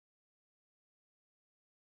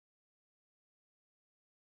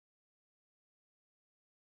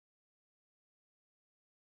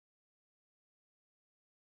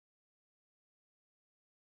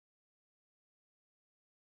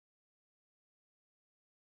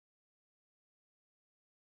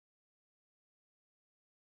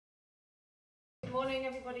morning,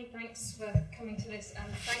 everybody. Thanks for coming to this,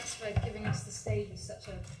 and thanks for giving us the stage with such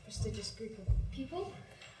a prestigious group of people.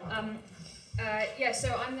 So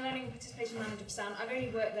I'm the Learning and Participation Manager for Sound. I've only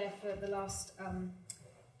worked there for the last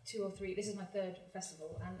 2 or 3. This is my 3rd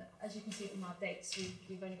festival, and as you can see from our dates,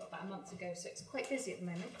 we've only got about a month to go, so it's quite busy at the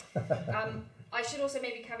moment. I should also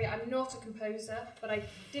maybe caveat, I'm not a composer, but I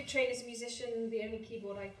did train as a musician. The only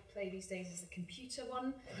keyboard I play these days is the computer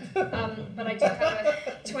one. But I do have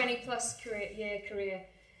a 20-plus year career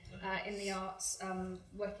in the arts,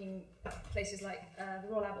 working places like the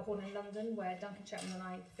Royal Albert Hall in London, where Duncan Chapman and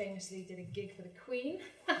I famously did a gig for the Queen,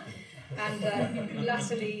 and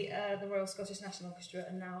latterly the Royal Scottish National Orchestra,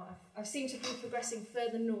 and now I've seemed to be progressing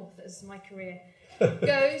further north as my career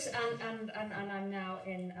goes, and I'm now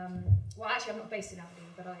in, well actually I'm not based in Aberdeen,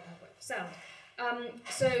 but I work for Sound.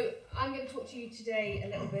 So I'm going to talk to you today a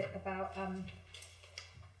little bit about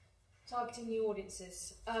targeting new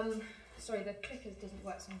audiences. Sorry, the clicker doesn't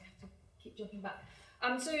work, so I'm going to have to keep jumping back.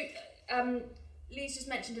 Lee's just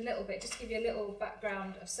mentioned a little bit, just to give you a little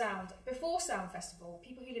background of Sound. Before Sound Festival,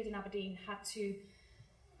 people who lived in Aberdeen had to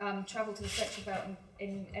travel to the Central Belt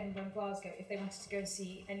in Edinburgh and Glasgow if they wanted to go and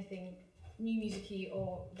see anything new music-y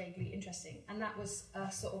or vaguely interesting. And that was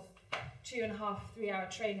a sort of 2.5, 3-hour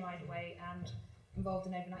train ride away and involved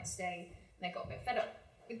an overnight stay. And they got a bit fed up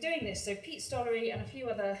with doing this. So Pete Stollery and a few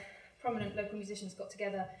other prominent local musicians got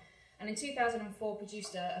together and in 2004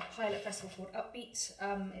 produced a pilot festival called Upbeat.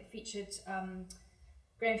 It featured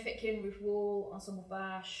Graham Fitkin, Ruth Wall, Ensemble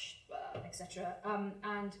Bash, etc.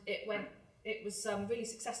 And it was really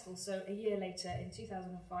successful. So a year later, in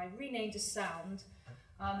 2005, renamed as Sound,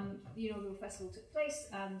 the inaugural festival took place,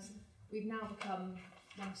 and we've now become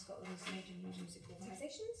one of Scotland's major music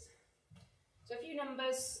organisations. So a few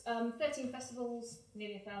numbers: 13 festivals,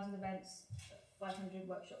 nearly 1,000 events, 500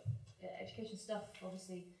 workshop education stuff,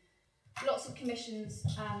 obviously. Lots of commissions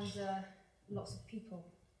and lots of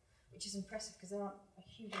people, which is impressive because there aren't a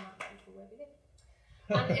huge amount of people where we live.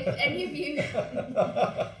 And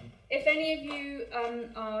if any of you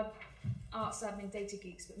are arts admin data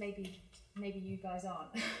geeks, but maybe you guys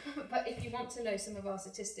aren't, but if you want to know some of our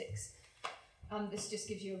statistics, this just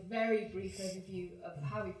gives you a very brief overview of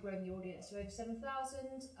how we've grown the audience to over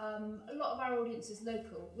 7,000. A lot of our audience is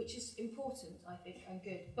local, which is important, I think, and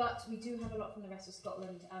good, but we do have a lot from the rest of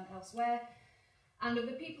Scotland and elsewhere. And of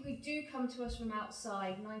the people who do come to us from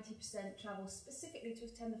outside, 90% travel specifically to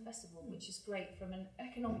attend the festival, which is great from an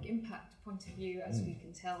economic impact point of view, as we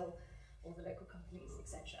can tell all the local companies,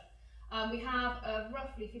 etc. We have a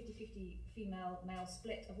roughly 50-50 female-male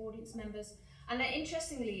split of audience members. And then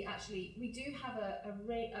interestingly, actually, we do have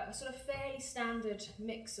a sort of fairly standard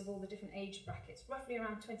mix of all the different age brackets, roughly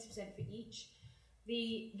around 20% for each.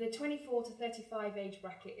 The 24 to 35 age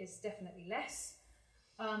bracket is definitely less,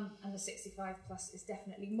 and the 65 plus is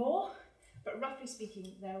definitely more, but roughly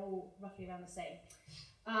speaking, they're all roughly around the same.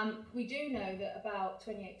 We do know that about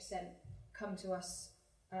 28% come to us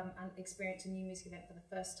and experience a new music event for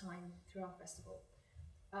the first time through our festival.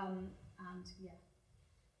 And yeah,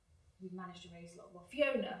 we've managed to raise a lot. Well,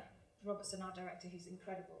 Fiona Robertson, our director, who's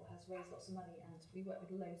incredible, has raised lots of money, and we work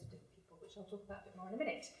with loads of different people, which I'll talk about a bit more in a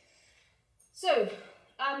minute. So,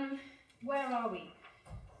 where are we?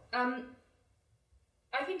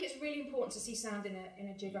 I think it's really important to see Sound in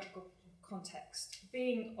a geographical context.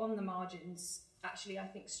 Being on the margins actually, I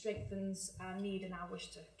think, strengthens our need and our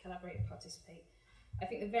wish to collaborate and participate. I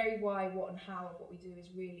think the very why, what and how of what we do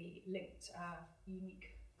is really linked to our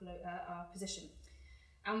unique our position.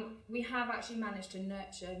 And we have actually managed to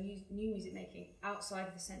nurture new music making outside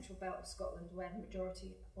of the central belt of Scotland, where the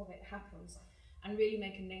majority of it happens, and really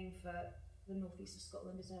make a name for the northeast of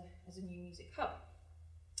Scotland as a new music hub.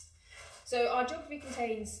 So our geography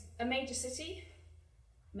contains a major city,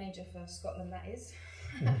 major for Scotland that is.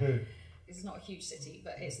 It's not a huge city,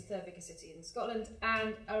 but it's the 3rd biggest city in Scotland,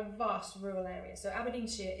 and a vast rural area. So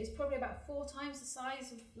Aberdeenshire is probably about 4 times the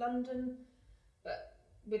size of London, but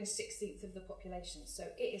with a 1/16 of the population, so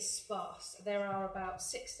it is sparse. There are about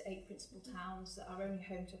 6 to 8 principal towns that are only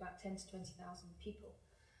home to about 10 to 20,000 people.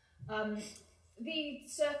 The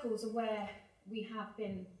circles are where we have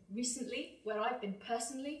been recently, where I've been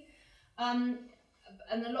personally, and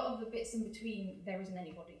a lot of the bits in between, there isn't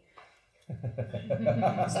anybody.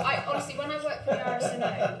 So I honestly, when I worked for the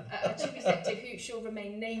RSNO, a chief executive who shall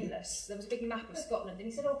remain nameless, there was a big map of Scotland, and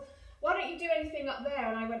he said, "Oh, why don't you do anything up there?"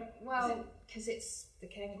 And I went, "Well, because it's the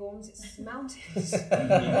Cairngorms, it's mountains."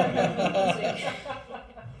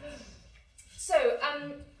 So,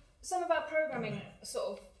 some of our programming sort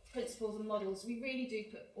of principles and models, we really do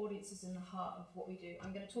put audiences in the heart of what we do.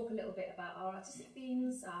 I'm going to talk a little bit about our artistic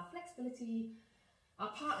themes, our flexibility, our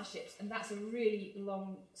partnerships, and that's a really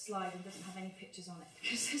long slide and doesn't have any pictures on it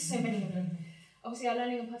because there's so many of them. Obviously our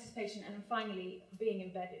learning and participation, and then finally being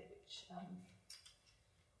embedded, which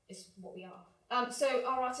is what we are. So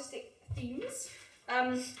our artistic themes.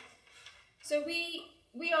 So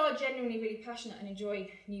we are genuinely really passionate and enjoy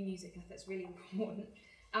new music. I think that's really important.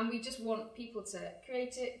 And we just want people to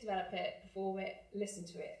create it, develop it, perform it, listen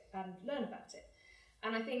to it, and learn about it.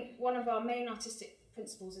 And I think one of our main artistic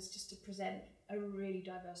principles is just to present a really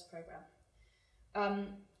diverse programme.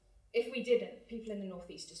 If we didn't, people in the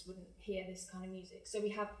Northeast just wouldn't hear this kind of music. So we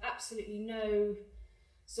have absolutely no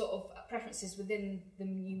sort of preferences within the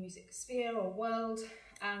new music sphere or world,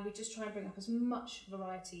 and we just try and bring up as much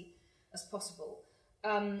variety as possible.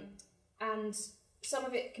 And some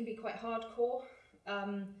of it can be quite hardcore,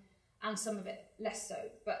 and some of it less so,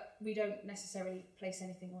 but we don't necessarily place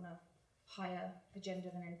anything on a higher agenda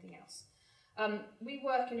than anything else. We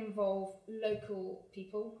work and involve local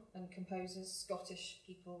people and composers, Scottish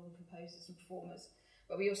people and composers and performers,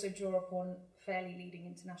 but we also draw upon fairly leading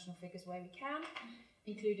international figures where we can,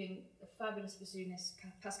 including the fabulous bassoonist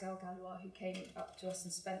Pascal Gallois, who came up to us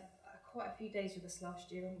and spent quite a few days with us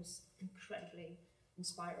last year and was incredibly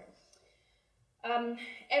inspiring.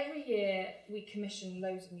 Every year we commission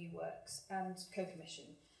loads of new works and co-commission,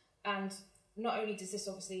 and not only does this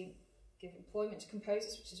obviously give employment to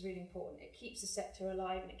composers, which is really important, it keeps the sector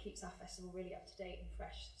alive and it keeps our festival really up to date and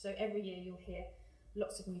fresh. So every year you'll hear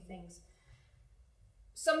lots of new things.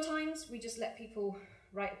 Sometimes we just let people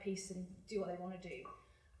write a piece and do what they want to do.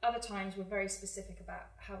 Other times we're very specific about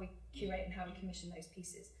how we curate and how we commission those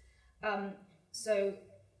pieces. And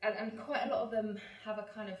quite a lot of them have a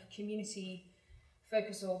kind of community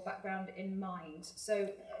focus or background in mind. So,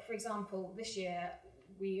 for example, this year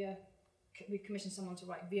we commissioned someone to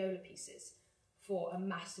write viola pieces for a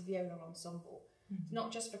massive viola ensemble. Mm-hmm.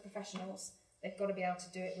 Not just for professionals, they've got to be able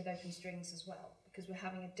to do it with open strings as well, because we're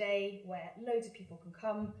having a day where loads of people can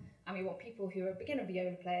come, and we want people who are beginner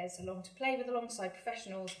viola players along to play with alongside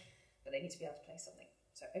professionals, but they need to be able to play something.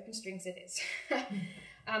 So open strings it is.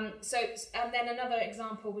 And then another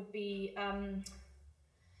example would be,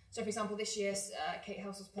 so for example, this year Kate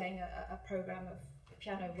House was playing a programme of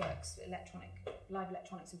piano works, live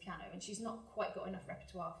electronics and piano, and she's not quite got enough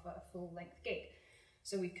repertoire for a full-length gig.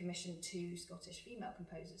 So we've commissioned 2 Scottish female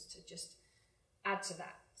composers to just add to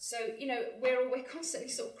that. So, you know, we're constantly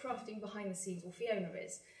sort of crafting behind the scenes, or Fiona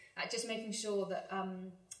is, at just making sure that,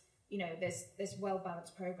 you know, there's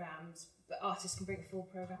well-balanced programmes, but artists can bring a full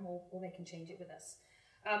programme or they can change it with us.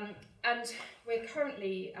 And we're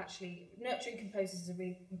currently actually, nurturing composers is a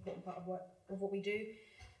really important part of what we do.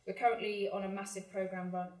 We're currently on a massive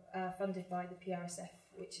programme funded by the PRSF,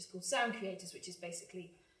 which is called Sound Creators, which is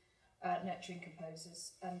basically nurturing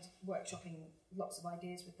composers and workshopping lots of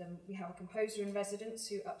ideas with them. We have a composer in residence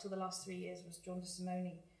who up to the last 3 years was John de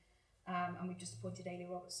Simone, and we've just appointed Ailey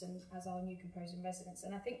Robertson as our new composer in residence.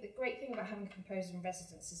 And I think the great thing about having a composer in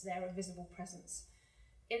residence is they're a visible presence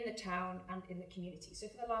in the town and in the community. So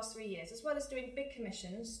for the last 3 years, as well as doing big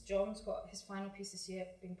commissions, John's got his final piece this year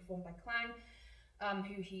being performed by Clang,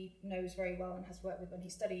 who he knows very well and has worked with when he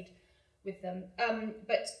studied with them.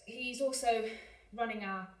 But he's also running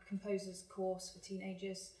our composers course for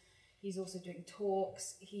teenagers. He's also doing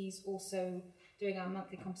talks. He's also doing our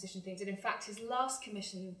monthly composition things. And in fact, his last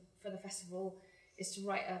commission for the festival is to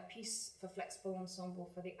write a piece for flexible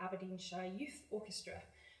ensemble for the Aberdeenshire Youth Orchestra,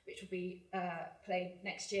 which will be played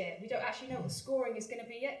next year. We don't actually know what the scoring is going to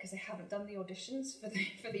be yet because they haven't done the auditions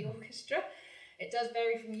for the orchestra. It does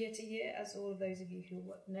vary from year to year, as all of those of you who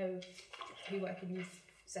know who work in youth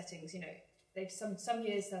settings, you know, they've some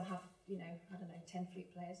years they'll have, you know, I don't know, 10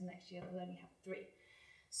 flute players, and next year they'll only have 3.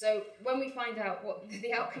 So when we find out what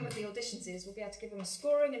the outcome of the auditions is, we'll be able to give him a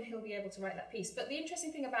scoring and he'll be able to write that piece. But the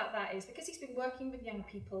interesting thing about that is, because he's been working with young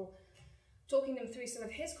people, talking them through some of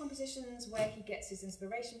his compositions, where he gets his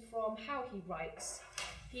inspiration from, how he writes,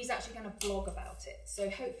 he's actually going to blog about it. So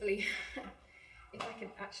hopefully, if I can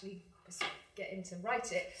actually get him to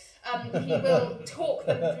write it, he will talk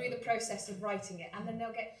them through the process of writing it, and then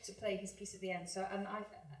they'll get to play his piece at the end. So, and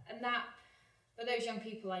that, for those young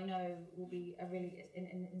people, I know will be a really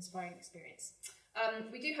an inspiring experience.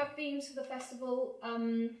 We do have themes for the festival.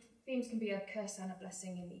 Themes can be a curse and a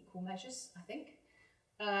blessing in equal measures, I think.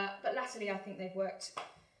 But latterly, I think they've worked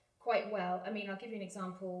quite well. I mean, I'll give you an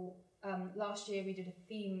example. Last year we did a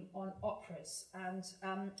theme on operas, and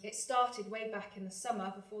it started way back in the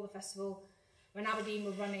summer before the festival, when Aberdeen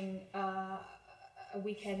were running a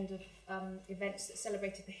weekend of events that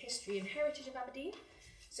celebrated the history and heritage of Aberdeen.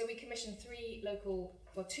 So we commissioned 2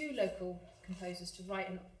 local composers to write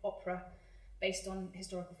an opera based on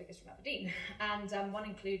historical figures from Aberdeen. And one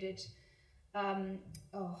included,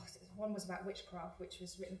 one was about witchcraft, which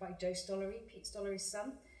was written by Joe Stollery, Pete Stollery's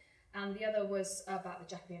son. And the other was about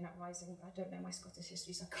the Jacobean uprising. I don't know my Scottish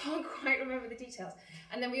history, so I can't quite remember the details.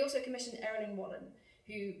 And then we also commissioned Erilyn Wallen,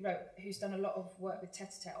 who's done a lot of work with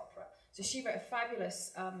tete-a-tete opera. So she wrote a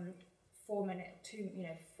fabulous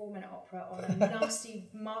 4-minute opera on a nasty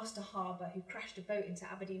master harbour who crashed a boat into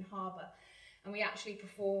Aberdeen Harbour. And we actually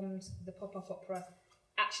performed the pop-up opera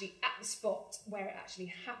actually at the spot where it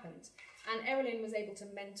actually happened. And Erilyn was able to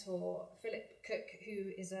mentor Philip Cook,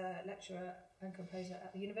 who is a lecturer and composer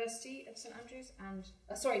at the University of St Andrews, and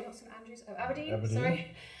Aberdeen.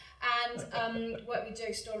 Sorry, and work with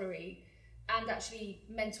Joe Stollery, and actually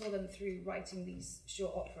mentor them through writing these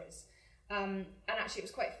short operas. And actually, it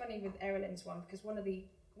was quite funny with Erilyn's one, because one of the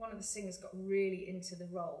singers got really into the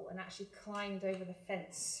role and actually climbed over the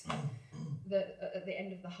fence at the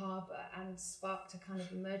end of the harbour and sparked a kind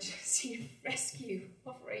of emergency rescue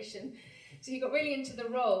operation. So he got really into the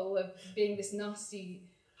role of being this nasty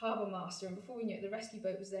harbour master, and before we knew it, the rescue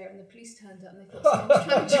boat was there and the police turned up and they thought someone was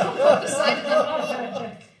trying to jump off the side of the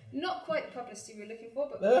harbour. Not quite the publicity we were looking for,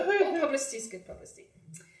 but all publicity is good publicity.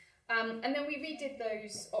 And then we redid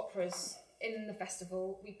those operas in the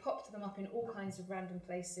festival. We popped them up in all kinds of random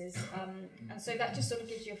places, and so that just sort of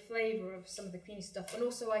gives you a flavour of some of the community stuff. And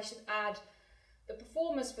also I should add, the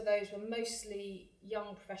performers for those were mostly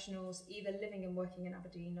young professionals, either living and working in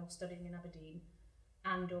Aberdeen or studying in Aberdeen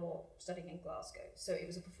and or studying in Glasgow. So it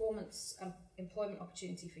was a performance employment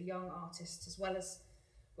opportunity for young artists, as well as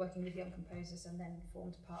working with young composers, and then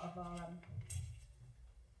formed part of our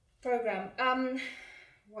programme.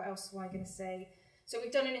 What else am I going to say? So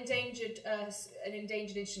we've done an endangered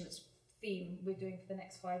instruments theme we're doing for the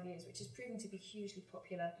next 5 years, which is proving to be hugely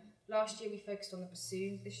popular. Last year we focused on the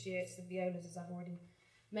bassoon. This year it's the violas, as I've already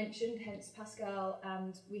mentioned, hence Pascal.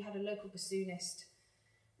 And we had a local bassoonist,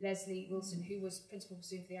 Leslie Wilson, who was principal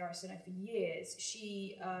bassoon for the RSNO for years.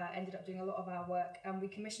 She ended up doing a lot of our work, and we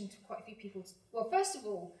commissioned quite a few people. Well, first of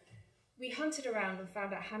all, we hunted around and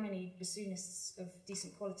found out how many bassoonists of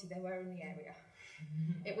decent quality there were in the area.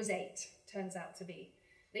 It was 8, turns out to be.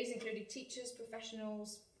 These included teachers,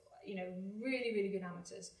 professionals, really, really good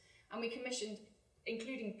amateurs. And we commissioned,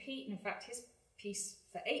 including Pete, and in fact his piece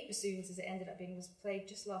for 8 bassoons, as it ended up being, was played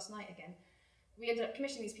just last night again. We ended up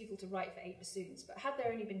commissioning these people to write for 8 bassoons, but had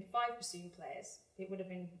there only been 5 bassoon players, it would have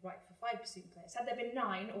been right for 5 bassoon players. Had there been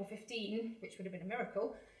 9 or 15, which would have been a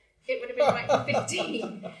miracle, it would have been right for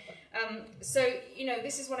 15. So,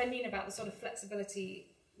 this is what I mean about the sort of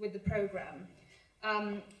flexibility with the programme.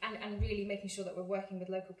 And really making sure that we're working with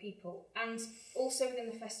local people. And also within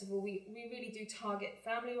the festival, we really do target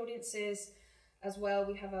family audiences as well.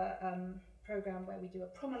 We have a programme where we do a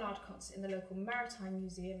promenade concert in the local Maritime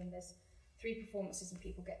Museum, and there's 3 performances and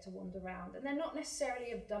people get to wander around. And they're not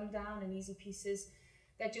necessarily of dumbed down and easy pieces.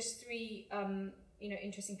 They're just 3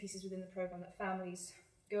 interesting pieces within the programme that families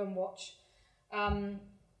go and watch. And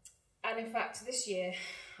in fact, this year,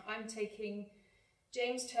 I'm taking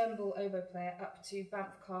James Turnbull, oboe player, up to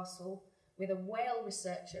Banff Castle with a whale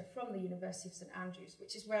researcher from the University of St Andrews,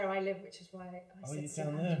 which is where I live, which is why I said St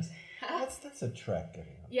Andrews. That's a trek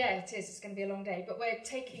getting up. Yeah, it is. It's going to be a long day. But we're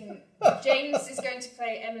taking... James is going to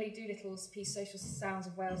play Emily Doolittle's piece, Social Sounds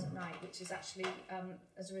of Whales at Night, which is actually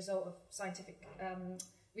as a result of scientific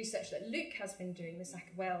research that Luke has been doing, this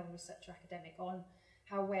whale researcher academic, on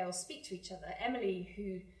how whales speak to each other. Emily,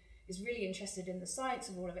 who is really interested in the science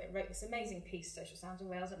of all of it, wrote this amazing piece, Social Sounds of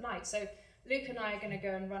Whales at Night. So Luke and I are going to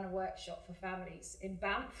go and run a workshop for families in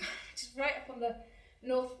Banff, which is right up on the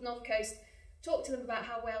north coast, talk to them about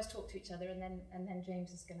how whales talk to each other, and then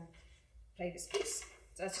James is going to play this piece.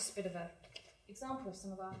 So that's just a bit of an example of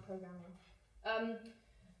some of our programming.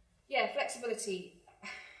 Flexibility.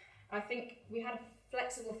 I think we had a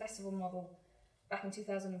flexible festival model back in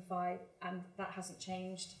 2005, and that hasn't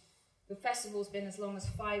changed. The festival's been as long as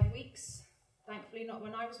 5 weeks, thankfully not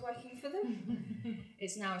when I was working for them.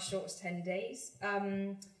 It's now as short as 10 days.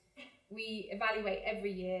 We evaluate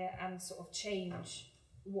every year and sort of change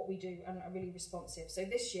what we do and are really responsive. So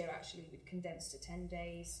this year actually we've condensed to 10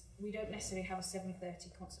 days. We don't necessarily have a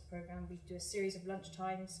 7:30 concert programme. We do a series of lunch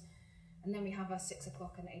times, and then we have a 6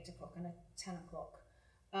 o'clock and 8 o'clock and a 10 o'clock.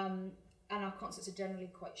 And our concerts are generally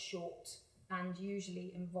quite short and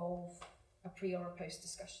usually involve a pre or a post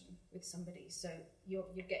discussion with somebody, so you're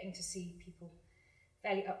getting to see people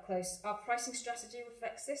fairly up close. Our pricing strategy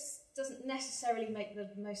reflects this. Doesn't necessarily make the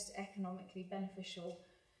most economically beneficial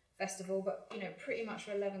festival, but pretty much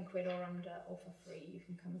for 11 quid or under, or for free, you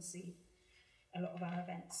can come and see a lot of our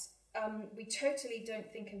events. we totally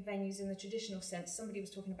don't think of venues in the traditional sense. Somebody was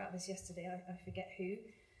talking about this yesterday, I forget who.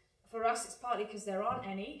 For us, it's partly because there aren't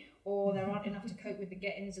any, or there aren't enough to cope with the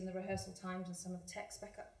get-ins and the rehearsal times and some of the tech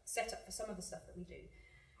set up for some of the stuff that we do.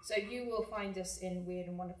 So you will find us in weird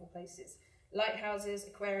and wonderful places. Lighthouses,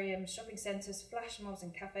 aquariums, shopping centres, flash mobs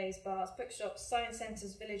and cafes, bars, bookshops, science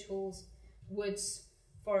centres, village halls, woods,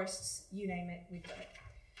 forests, you name it, we've done it.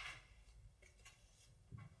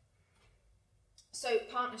 So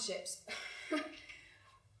partnerships.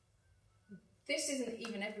 This isn't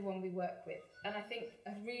even everyone we work with, and I think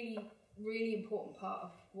a really, really important part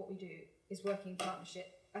of what we do is working in partnership.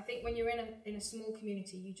 I think when you're in a small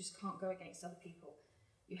community, you just can't go against other people.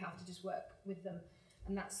 You have to just work with them,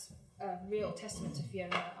 and that's a real testament to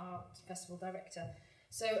Fiona, our festival director.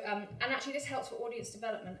 So, and actually this helps for audience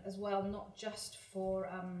development as well, not just for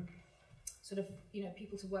sort of, you know,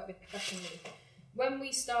 people to work with professionally. When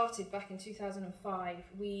we started back in 2005,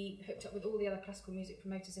 we hooked up with all the other classical music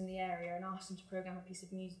promoters in the area and asked them to programme a piece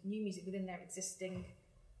of new music within their existing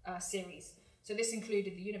series. So this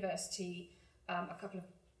included the university, a couple of,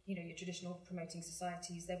 you know, your traditional promoting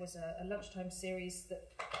societies. There was a lunchtime series that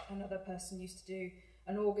another person used to do,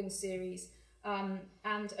 an organ series.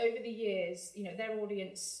 And over the years, you know, their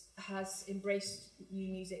audience has embraced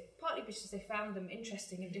new music, partly because they found them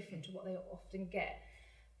interesting and different to what they often get.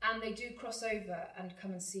 And they do cross over and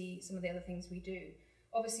come and see some of the other things we do.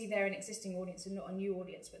 Obviously, they're an existing audience and not a new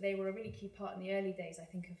audience, but they were a really key part in the early days, I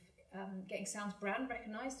think, of getting Sound's brand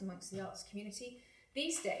recognised amongst the arts community.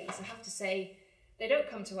 These days, I have to say, they don't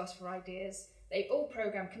come to us for ideas. They all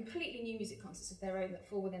programme completely new music concerts of their own that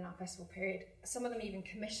fall within our festival period. Some of them even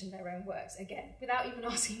commission their own works, again, without even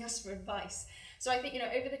asking us for advice. So I think, you know,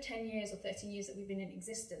 over the 10 years or 13 years that we've been in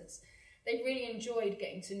existence, they've really enjoyed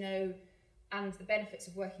getting to know and the benefits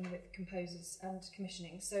of working with composers and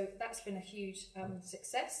commissioning. So that's been a huge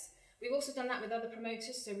success. We've also done that with other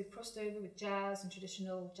promoters, so we've crossed over with jazz and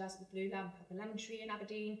traditional jazz at the Blue Lamp at the Lemon Tree in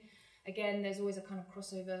Aberdeen. Again, there's always a kind of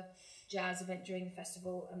crossover jazz event during the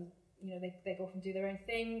festival, and you know, they go off and do their own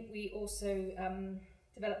thing. We also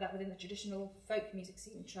developed that within the traditional folk music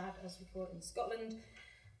scene, trad, as we call it in Scotland.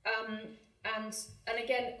 And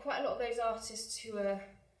again, quite a lot of those artists who are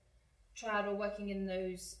trad or working in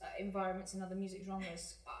those environments and other music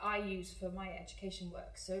genres I use for my education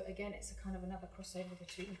work. So again, it's a kind of another crossover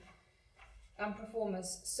between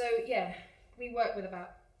performers. So yeah, we work with about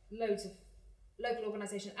loads of local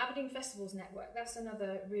organisations. Aberdeen Festivals Network, that's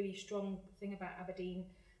another really strong thing about Aberdeen.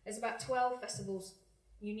 There's about 12 festivals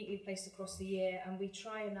uniquely placed across the year, and we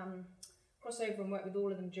try and cross over and work with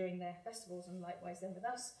all of them during their festivals, and likewise then with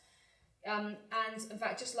us. And in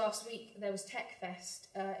fact, just last week there was Tech Fest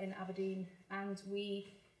in Aberdeen, and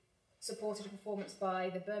we supported a performance by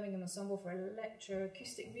the Birmingham Ensemble for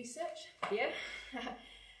Electroacoustic Research,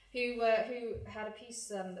 who had a piece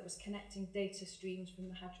that was connecting data streams from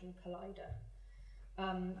the Hadron Collider.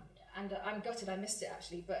 And I'm gutted I missed it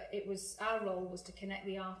actually, but it was our role was to connect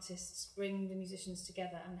the artists, bring the musicians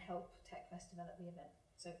together, and help Tech Fest develop the event.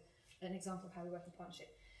 So an example of how we work in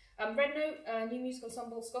partnership. Red Note, New Music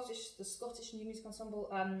Ensemble, the Scottish New Music Ensemble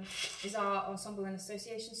is our ensemble and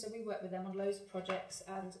association, so we work with them on loads of projects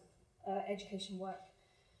and education work.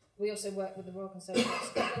 We also work with the Royal Conservatoire of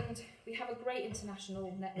Scotland. We have a great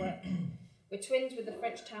international network. We're twinned with the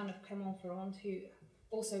French town of Montfort, who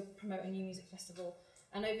also promote a new music festival.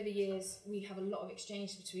 And over the years, we have a lot of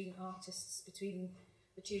exchange between artists, between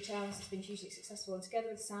the two towns. It's been hugely successful. And together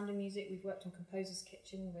with Sound and Music, we've worked on Composer's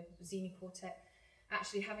Kitchen with the Zini Quartet,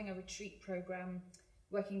 actually having a retreat programme,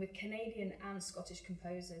 working with Canadian and Scottish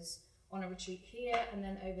composers on a retreat here and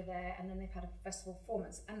then over there, and then they've had a festival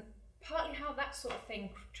performance. And partly how that sort of thing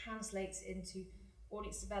translates into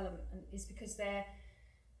audience development is because they're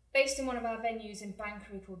based in one of our venues in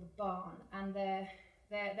Banchory called the Barn, and their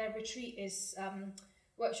retreat is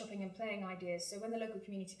workshopping and playing ideas. So when the local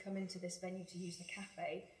community come into this venue to use the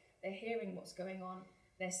cafe, they're hearing what's going on,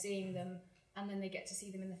 they're seeing them, and then they get to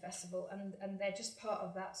see them in the festival, and they're just part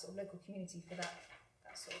of that sort of local community for that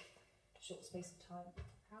sort of short space of time.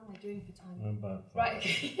 How am I doing for time? I'm about right,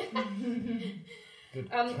 okay.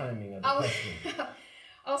 Good timing of the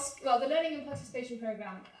question. Well, the learning and participation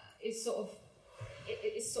programme is sort of,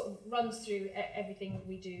 it sort of runs through everything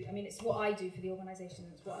we do. I mean, it's what I do for the organisation,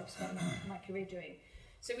 it's what I've spent my career doing.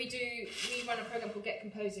 So we run a programme called Get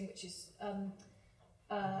Composing, which is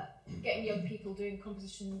getting young people doing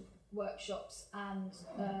composition workshops and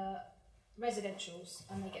residentials,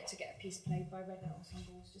 and they get a piece played by Red Note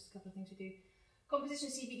ensembles. Just a couple of things we do. Composition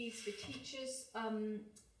CBDs for teachers.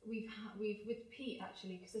 We've with Pete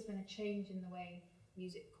actually, because there's been a change in the way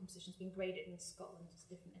music composition's been graded in Scotland. It's a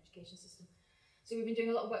different education system. So So we've been doing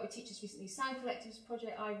a lot of work with teachers recently. Sound Collective's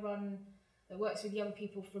project I run that works with young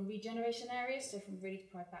people from regeneration areas, so from really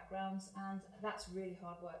deprived backgrounds, and that's really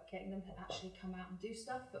hard work, getting them to actually come out and do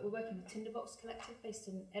stuff. But we're working with Tinderbox Collective based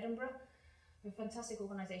in Edinburgh. We're a fantastic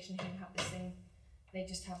organisation who have this thing. They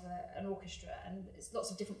just have an orchestra, and it's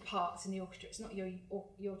lots of different parts in the orchestra. It's not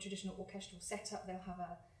your traditional orchestral setup. They'll have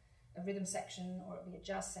a rhythm section, or it'll be a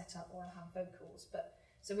jazz setup, or they'll have vocals.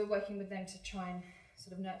 So we're working with them to try and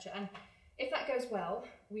sort of nurture. And if that goes well,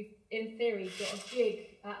 we've in theory got a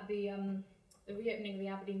gig at the reopening of the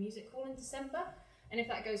Aberdeen Music Hall in December, and if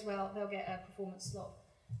that goes well, they'll get a performance slot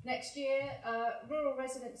next year. Rural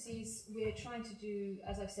residencies, we're trying to do,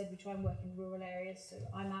 as I've said, we try and work in rural areas, so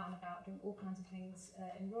I'm out and about doing all kinds of things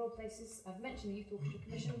in rural places. I've mentioned the Youth Orchestra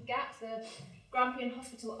Commission, GAP, the Grampian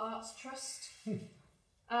Hospital Arts Trust.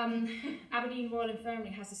 Aberdeen Royal Infirmary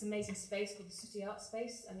has this amazing space called the City Art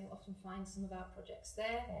Space, and you'll often find some of our projects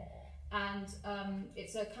there. And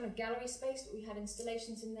it's a kind of gallery space, but we had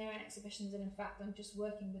installations in there and exhibitions, and in fact I'm just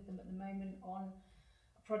working with them at the moment on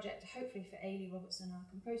a project, hopefully for Ailey Robertson, our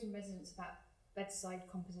composer in residence, about bedside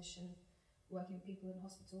composition, working with people in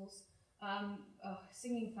hospitals.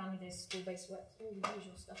 Singing family days, school-based work, all the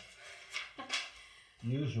usual stuff.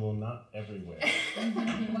 Usual, not everywhere.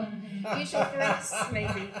 Well, usual for us,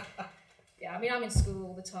 maybe. Yeah, I mean, I'm in school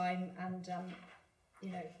all the time, and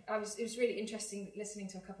you know, it was really interesting listening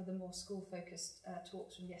to a couple of the more school-focused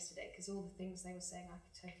talks from yesterday, because all the things they were saying I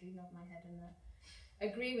could totally nod my head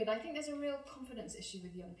and agree with. I think there's a real confidence issue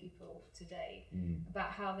with young people today about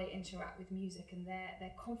how they interact with music and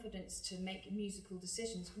their confidence to make musical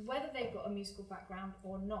decisions, whether they've got a musical background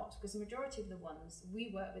or not, because the majority of the ones we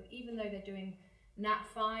work with, even though they're doing Nat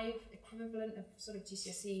 5, equivalent of sort of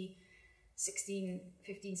GCSE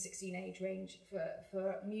 15, 16 age range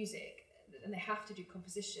for music, and they have to do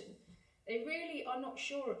composition, they really are not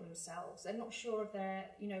sure of themselves. They're not sure of their,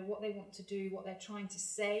 you know, what they want to do, what they're trying to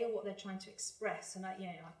say, or what they're trying to express. And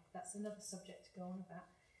that's another subject to go on about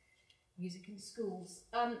music in schools.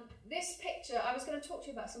 This picture, I was going to talk to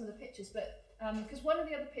you about some of the pictures, but because one of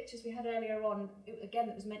the other pictures we had earlier on, again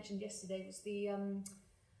that was mentioned yesterday, was the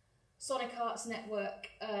Sonic Arts Network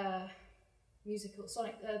musical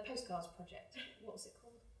postcards project. What was it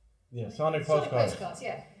called? Yeah, Sonic Postcards. Postcards,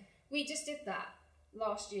 yeah. We just did that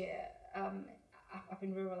last year up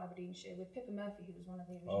in rural Aberdeenshire with Pippa Murphy, who was one of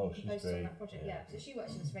the original composers on that project. Yeah, so she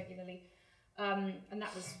works with us regularly, and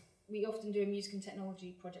that was, we often do a music and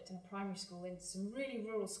technology project in a primary school in some really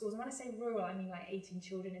rural schools. And when I say rural, I mean like 18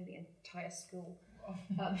 children in the entire school.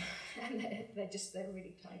 And they're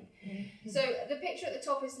really tiny. So the picture at the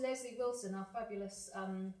top is Leslie Wilson, our fabulous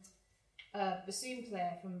bassoon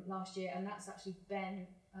player from last year, and that's actually Ben,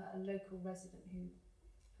 a local resident who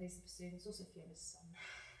plays the bassoon. It's also Fiona's son.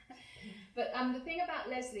 But the thing about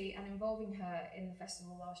Leslie and involving her in the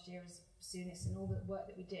festival last year as bassoonist and all the work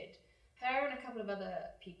that we did, her and a couple of other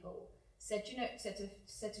people said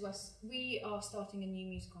to us, we are starting a new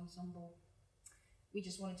music ensemble. We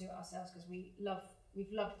just want to do it ourselves because we've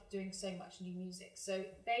loved doing so much new music. So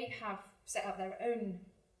they have set up their own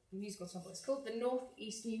musical ensemble. It's called the North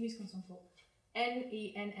East New Music Ensemble,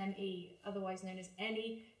 NENNE, otherwise known as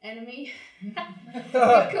Any Enemy. We've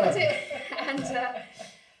called it, and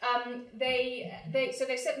they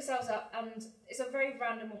set themselves up, and it's a very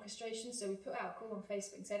random orchestration. So we put out a call on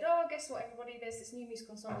Facebook and said, "Oh, guess what, everybody? There's this new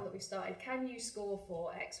musical ensemble that we've started. Can you score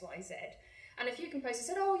for X, Y, Z?" And a few composers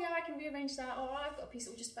said, "Oh yeah, I can rearrange that," or "I've got a piece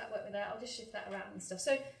that will just about work with that, I'll just shift that around and stuff."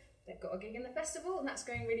 So they've got a gig in the festival, and that's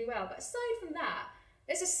going really well. But aside from that,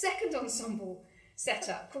 there's a second ensemble set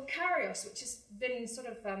up called Carios, which has been sort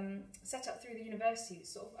of set up through the university,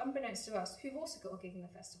 sort of unbeknownst to us, who've also got a gig in the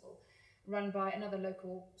festival, run by another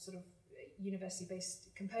local sort of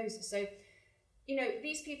university-based composer. So, you know,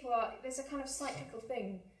 these people there's a kind of cyclical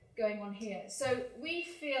thing going on here. So we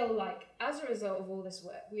feel like, as a result of all this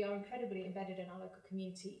work, we are incredibly embedded in our local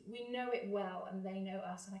community. We know it well, and they know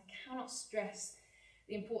us, and I cannot stress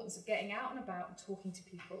the importance of getting out and about and talking to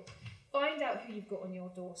people. Find out who you've got on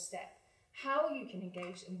your doorstep, how you can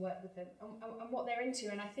engage and work with them, and what they're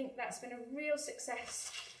into. And I think that's been a real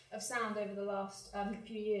success of sound over the last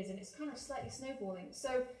few years, and it's kind of slightly snowballing.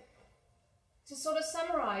 So to sort of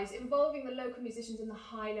summarise, involving the local musicians in the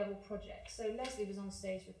high-level projects. So Leslie was on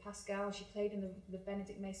stage with Pascal. She played in the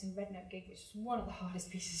Benedict Mason Red Note gig, which was one of the hardest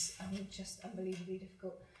pieces. I mean, just unbelievably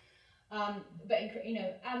difficult. But you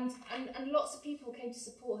know, and lots of people came to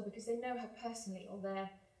support her because they know her personally, or they're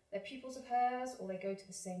pupils of hers, or they go to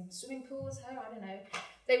the same swimming pool as her. I don't know.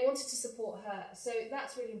 They wanted to support her, so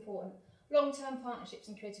that's really important. Long-term partnerships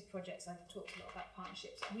and creative projects. I've talked a lot about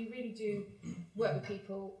partnerships. We really do work with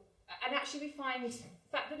people. And actually we find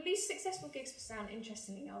fact, the least successful gigs for sound,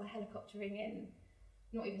 interestingly, are the helicoptering in,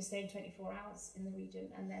 not even staying 24 hours in the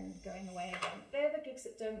region and then going away again. They're the gigs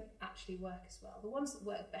that don't actually work as well. The ones that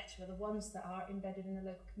work better are the ones that are embedded in the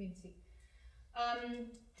local community.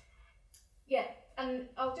 Yeah, and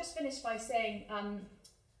I'll just finish by saying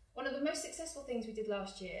one of the most successful things we did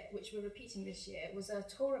last year, which we're repeating this year, was a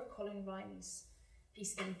tour of Colin Riney's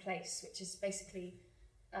piece In Place, which is basically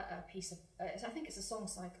a piece of, I think it's a song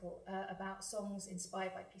cycle about songs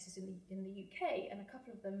inspired by pieces in the UK, and a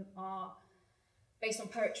couple of them are based on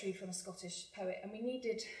poetry from a Scottish poet, and we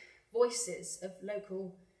needed voices of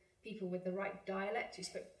local people with the right dialect who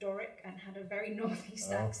spoke Doric and had a very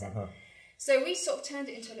northeast accent. So we sort of turned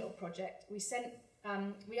it into a little project. We sent,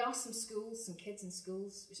 we asked some schools, some kids in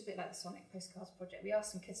schools, which is a bit like the Sonic Postcards project. We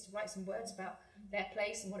asked some kids to write some words about their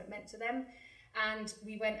place and what it meant to them. And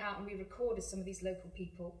we went out and we recorded some of these local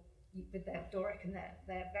people with their Doric and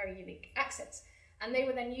their very unique accents. And they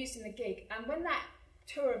were then used in the gig. And when that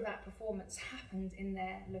tour of that performance happened in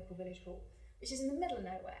their local village hall, which is in the middle of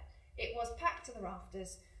nowhere, it was packed to the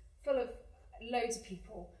rafters, full of loads of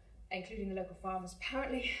people, including the local farmers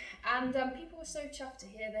apparently. And people were so chuffed to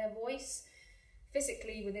hear their voice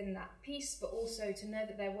physically within that piece, but also to know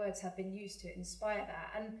that their words had been used to inspire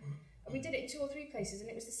that. And we did it in 2 or 3 places, and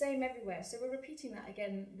it was the same everywhere. So we're repeating that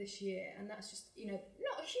again this year, and that's just, you know,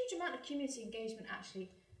 not a huge amount of community engagement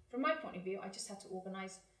actually. From my point of view, I just had to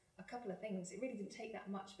organise a couple of things. It really didn't take that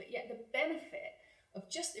much, but yet the benefit of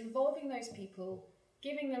just involving those people,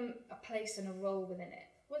 giving them a place and a role within it,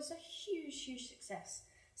 was a huge, huge success.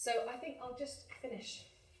 So I think I'll just finish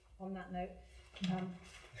on that note. And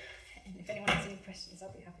if anyone has any questions,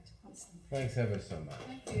 I'll be happy to answer them. Thanks ever so much.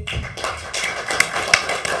 Thank you.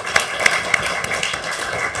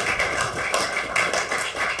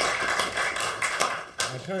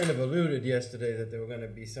 I kind of alluded yesterday that there were going to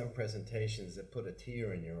be some presentations that put a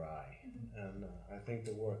tear in your eye. And I think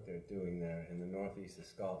the work they're doing there in the northeast of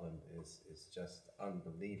Scotland is just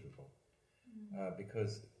unbelievable.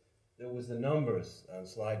 Because there was the numbers on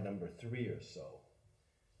slide number 3 or so.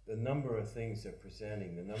 The number of things they're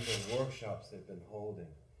presenting, the number of workshops they've been holding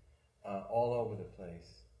all over the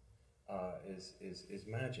place is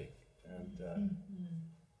magic. And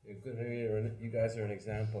you guys are an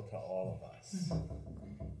example to all of us.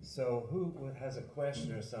 So who has a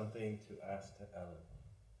question or something to ask to Ellen?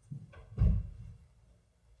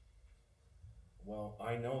 Well,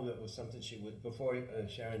 I know that was something she would, before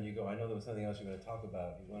Sharon, you go, I know there was something else you were going to talk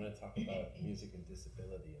about. You want to talk about music and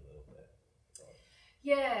disability a little bit. So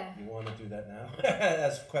Yeah. you want to do that now?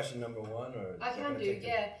 That's question number 1? Or I can do,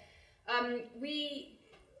 yeah. We,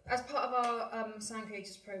 as part of our Sound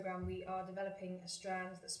Creators programme, we are developing a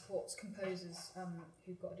strand that supports composers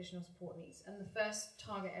who've got additional support needs. And the first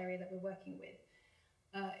target area that we're working with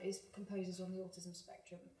is composers on the autism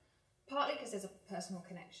spectrum. Partly because there's a personal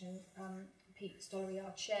connection. Pete Stollery,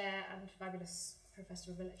 our chair and fabulous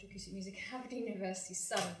professor of electroacoustic music at Aberdeen University's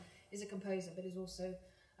son, is a composer, but is also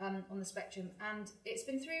on the spectrum. And it's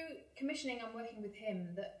been through commissioning and working with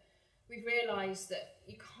him that we've realised that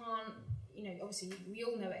you can't, you know, obviously we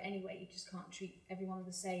all know it anyway, you just can't treat everyone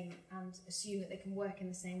the same and assume that they can work in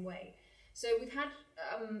the same way. So we've had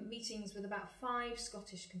meetings with about 5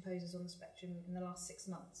 Scottish composers on the spectrum in the last 6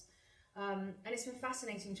 months. And it's been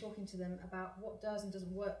fascinating talking to them about what does and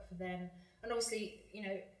doesn't work for them. And obviously, you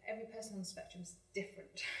know, every person on the spectrum is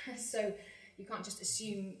different. So you can't just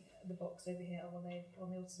assume the box over here, well, they're on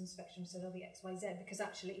the autism spectrum, so they'll be X, Y, Z, because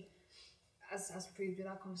actually, as proved with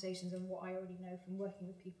our conversations and what I already know from working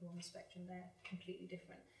with people on the spectrum, they're completely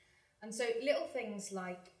different. And so little things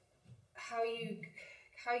like how you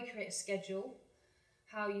create a schedule,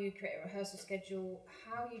 how you create a rehearsal schedule,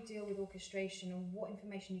 how you deal with orchestration, and what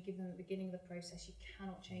information you give them at the beginning of the process. You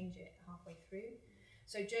cannot change it halfway through.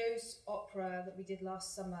 So Joe's opera that we did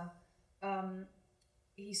last summer,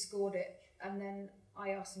 he scored it, and then I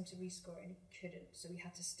asked him to rescore it and he couldn't, so we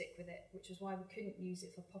had to stick with it, which was why we couldn't use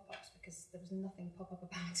it for pop-ups, because there was nothing pop-up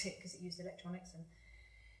about it, because it used electronics and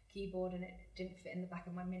keyboard and it didn't fit in the back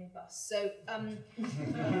of my minibus. So,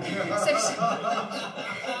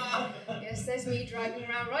 yes, there's me driving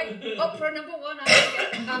around, right? Opera number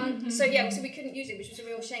 1. So yeah, so we couldn't use it, which was a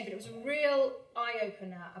real shame, but it was a real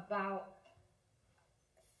eye-opener about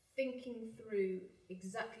thinking through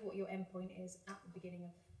exactly what your endpoint is at the beginning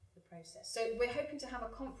of the process. So we're hoping to have a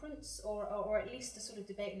conference or at least a sort of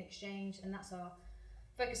debate and exchange, and that's our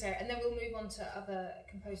focus area. And then we'll move on to other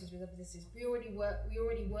composers with other disabilities. We already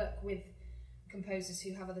work with composers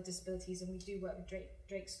who have other disabilities, and we do work with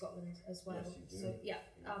Drake Scotland as well. Yes, you do. So yeah,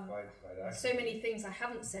 quite so many things I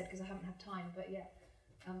haven't said because I haven't had time, but yeah.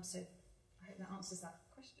 So I hope that answers that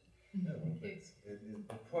question. Yeah, well,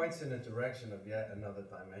 it points in a direction of yet another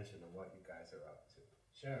dimension of what you guys are up to.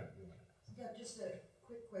 Sharon, you want to ask? Yeah, just a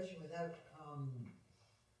quick question without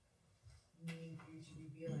meaning for you to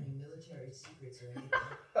reveal any military secrets or anything.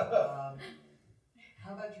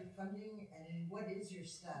 How about your funding and what is your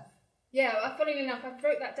staff? Yeah, funnily enough, I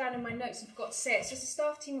wrote that down in my notes and forgot to say it. It's just a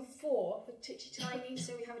staff team of 4, but titchy tiny.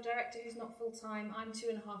 So we have a director who's not full-time. I'm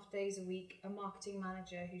 2.5 days a week. A marketing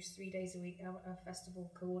manager who's 3 days a week. A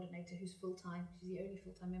festival coordinator who's full-time. She's the only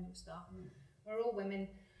full-time member of staff. We're all women.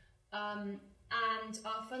 And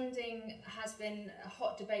our funding has been a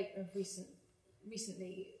hot debate of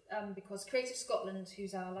recently because Creative Scotland,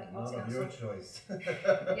 who's our arts council, your choice.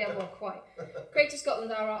 Yeah, well, quite. Creative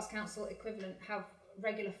Scotland, our arts council equivalent, have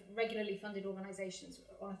regularly funded organisations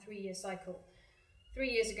on a 3-year cycle. 3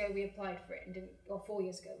 years ago we applied for it and didn't, or 4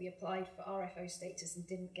 years ago we applied for RFO status and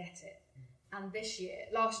didn't get it. And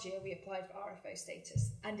last year we applied for RFO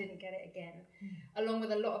status and didn't get it again, along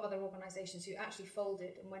with a lot of other organisations who actually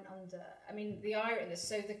folded and went under. I mean, the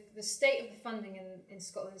state of the funding in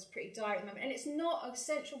Scotland is pretty dire at the moment, and it's not a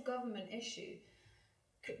central government issue.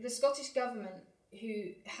 The Scottish government,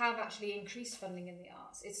 who have actually increased funding in the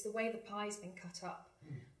arts, it's the way the pie's been cut up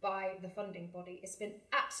by the funding body. It's been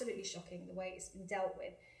absolutely shocking the way it's been dealt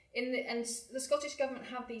with. And the Scottish government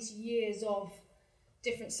have these years of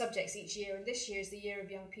different subjects each year, and this year is the Year of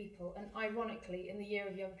Young People, and ironically in the Year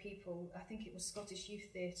of Young People, I think it was Scottish Youth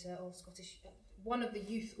Theatre or one of the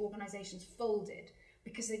youth organisations folded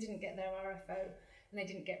because they didn't get their RFO and they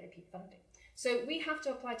didn't get repeat funding. So we have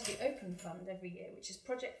to apply to the Open Fund every year, which is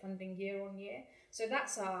project funding year on year. So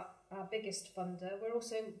that's our biggest funder. We're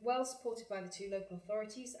also well supported by the 2 local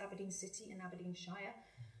authorities, Aberdeen City and Aberdeenshire.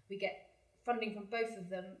 We get funding from both of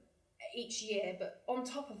them each year, but on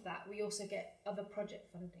top of that, we also get other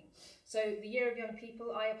project funding. So the Year of Young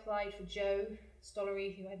People, I applied for Joe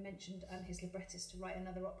Stollery, who I mentioned, and his librettist to write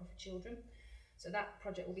another opera for children. So that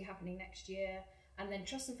project will be happening next year. And then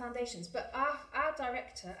trusts and foundations. But our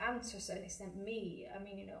director, and to a certain extent me, I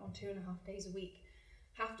mean, on 2.5 days a week,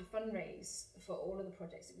 have to fundraise for all of the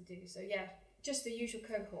projects that we do. So yeah, just the usual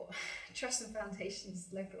cohort, trusts and foundations,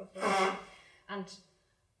 local authority, and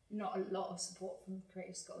not a lot of support from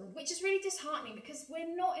Creative Scotland, which is really disheartening because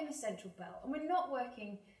we're not in the central belt and we're not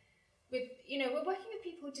working with, we're working with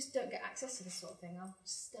people who just don't get access to this sort of thing. I'll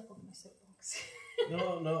just step on my soapbox.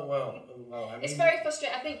 well, I mean, it's very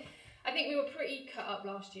frustrating. I think we were pretty cut up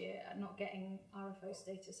last year at not getting RFO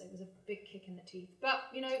status. It was a big kick in the teeth. But,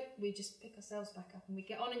 we just pick ourselves back up and we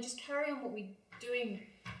get on and just carry on doing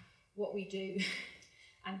what we do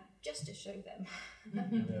and just to show them.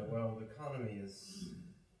 Yeah, well, the economy is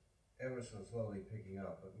ever so slowly picking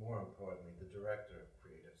up, but more importantly, the director of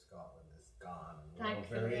Creative Scotland is gone. We're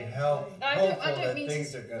very hopeful that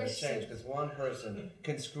things are going to change because one person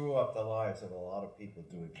can screw up the lives of a lot of people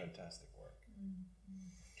doing fantastic work.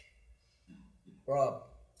 Rob.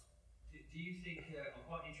 Do you think, I'm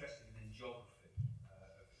quite interested in the geography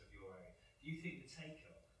of your area, do you think the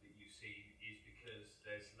take-up that you've seen is because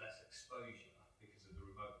there's less exposure because of the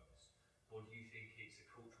remoteness, or do you think it's a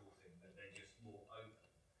cultural thing that they're just more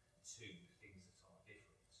open to things that are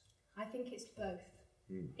different? I think it's both.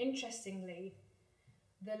 Interestingly,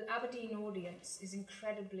 the Aberdeen audience is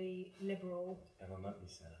incredibly liberal.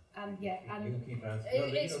 And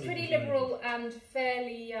it's pretty liberal and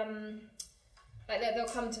fairly... they'll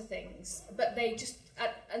come to things, but they just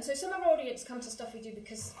and so some of our audience come to stuff we do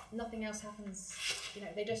because nothing else happens.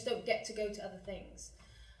 They just don't get to go to other things.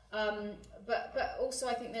 But also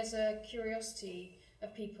I think there's a curiosity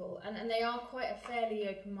of people, and they are quite a fairly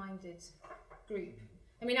open-minded group.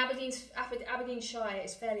 I mean, Aberdeenshire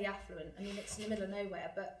is fairly affluent. I mean, it's in the middle of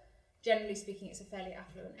nowhere, but generally speaking, it's a fairly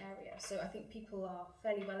affluent area. So I think people are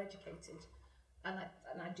fairly well educated, and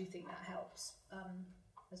I do think that helps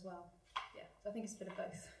as well. Yeah, so I think it's a bit of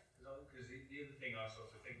both. Because the other thing I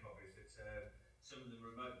sort of think of is that some of the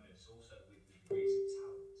remoteness also with the degrees of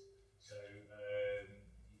talent. So,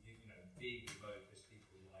 big remote, there's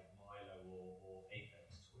people like Milo or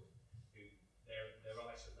Apex Twin, who their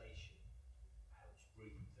isolation helps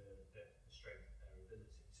breed the strength of their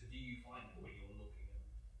ability. So do you find that when you're looking at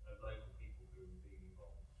local people who are being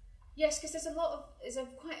involved? Yes, because there's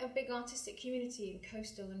quite a big artistic community in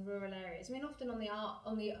coastal and rural areas. I mean, often on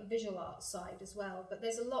the visual art side as well. But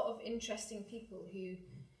there's a lot of interesting people who,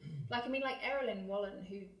 like Erilyn Wallen,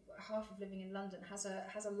 who half of living in London has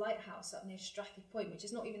a lighthouse up near Strathy Point, which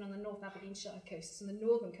is not even on the North Aberdeenshire coast; it's on the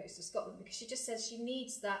northern coast of Scotland. Because she just says she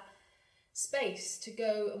needs that space to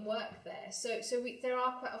go and work there. So there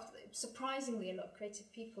are quite often, surprisingly, a lot of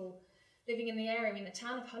creative people living in the area. I mean, the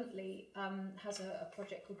town of Huntly has a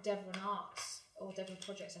project called Devon Arts, or Devon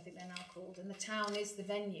Projects, I think they're now called, and the town is the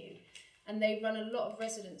venue, and they run a lot of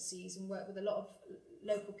residencies and work with a lot of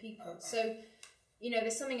local people. So, you know,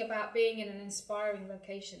 there's something about being in an inspiring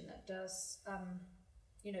location that does,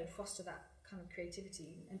 you know, foster that kind of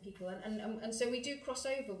creativity and people, and so we do cross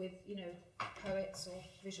over with, you know, poets or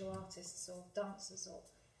visual artists or dancers, or,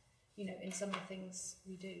 you know, in some of the things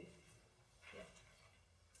we do.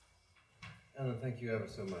 Ellen, thank you ever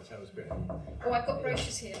so much. That was great. Oh, I've got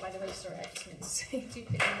brochures here, by the way. Sorry, I just meant to say. Do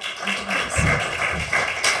pick them up.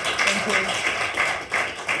 Thank you.